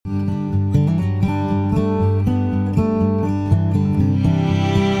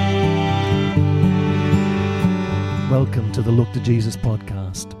Welcome to the Look to Jesus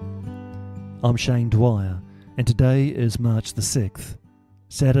podcast. I'm Shane Dwyer, and today is March the 6th,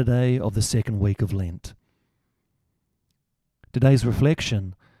 Saturday of the second week of Lent. Today's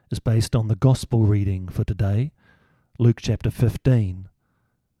reflection is based on the Gospel reading for today, Luke chapter 15,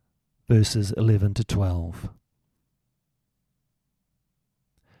 verses 11 to 12.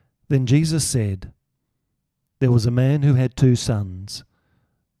 Then Jesus said, "There was a man who had 2 sons.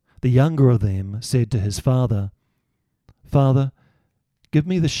 The younger of them said to his father, 'Father, give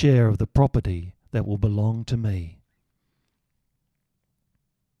me the share of the property that will belong to me.'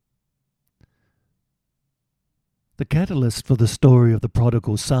 The catalyst for the story of the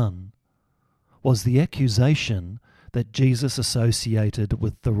prodigal son was the accusation that Jesus associated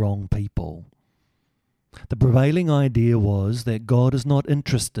with the wrong people. The prevailing idea was that God is not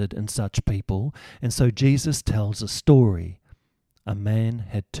interested in such people, and so Jesus tells a story. A man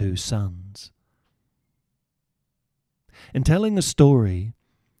had 2 sons. In telling the story,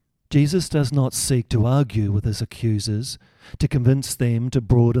 Jesus does not seek to argue with his accusers, to convince them to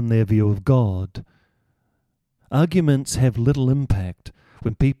broaden their view of God. Arguments have little impact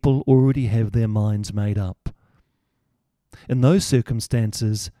when people already have their minds made up. In those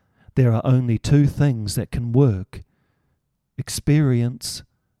circumstances, there are only 2 things that can work: experience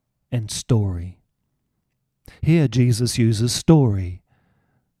and story. Here Jesus uses story.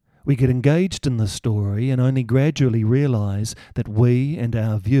 We get engaged in the story and only gradually realize that we and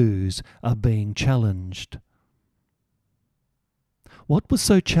our views are being challenged. What was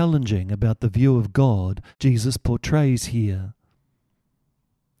so challenging about the view of God Jesus portrays here?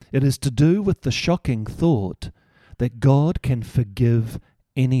 It is to do with the shocking thought that God can forgive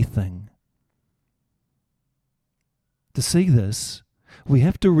anything. To see this, we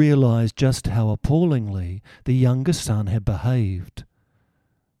have to realize just how appallingly the younger son had behaved.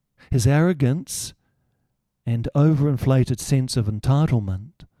 His arrogance and overinflated sense of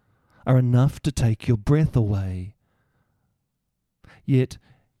entitlement are enough to take your breath away. Yet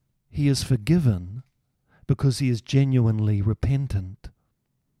he is forgiven because he is genuinely repentant.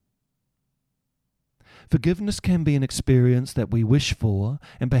 Forgiveness can be an experience that we wish for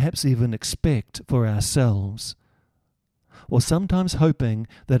and perhaps even expect for ourselves, or sometimes hoping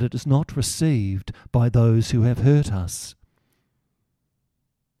that it is not received by those who have hurt us.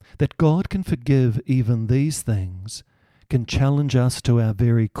 That God can forgive even these things can challenge us to our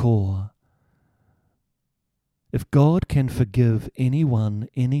very core. If God can forgive anyone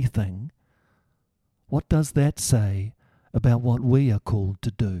anything, what does that say about what we are called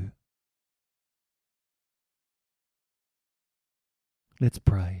to do? Let's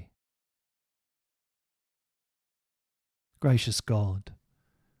pray. Gracious God,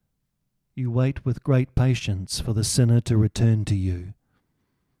 you wait with great patience for the sinner to return to you.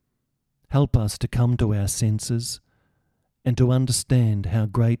 Help us to come to our senses and to understand how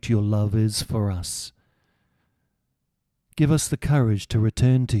great your love is for us. Give us the courage to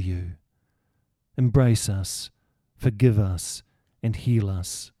return to you. Embrace us, forgive us, and heal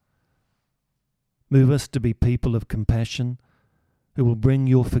us. Move us to be people of compassion who will bring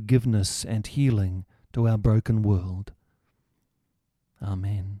your forgiveness and healing to our broken world.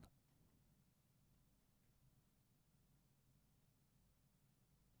 Amen.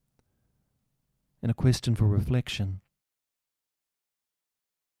 And a question for reflection.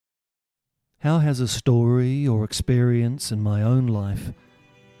 How has a story or experience in my own life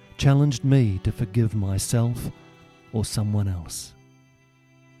challenged me to forgive myself or someone else?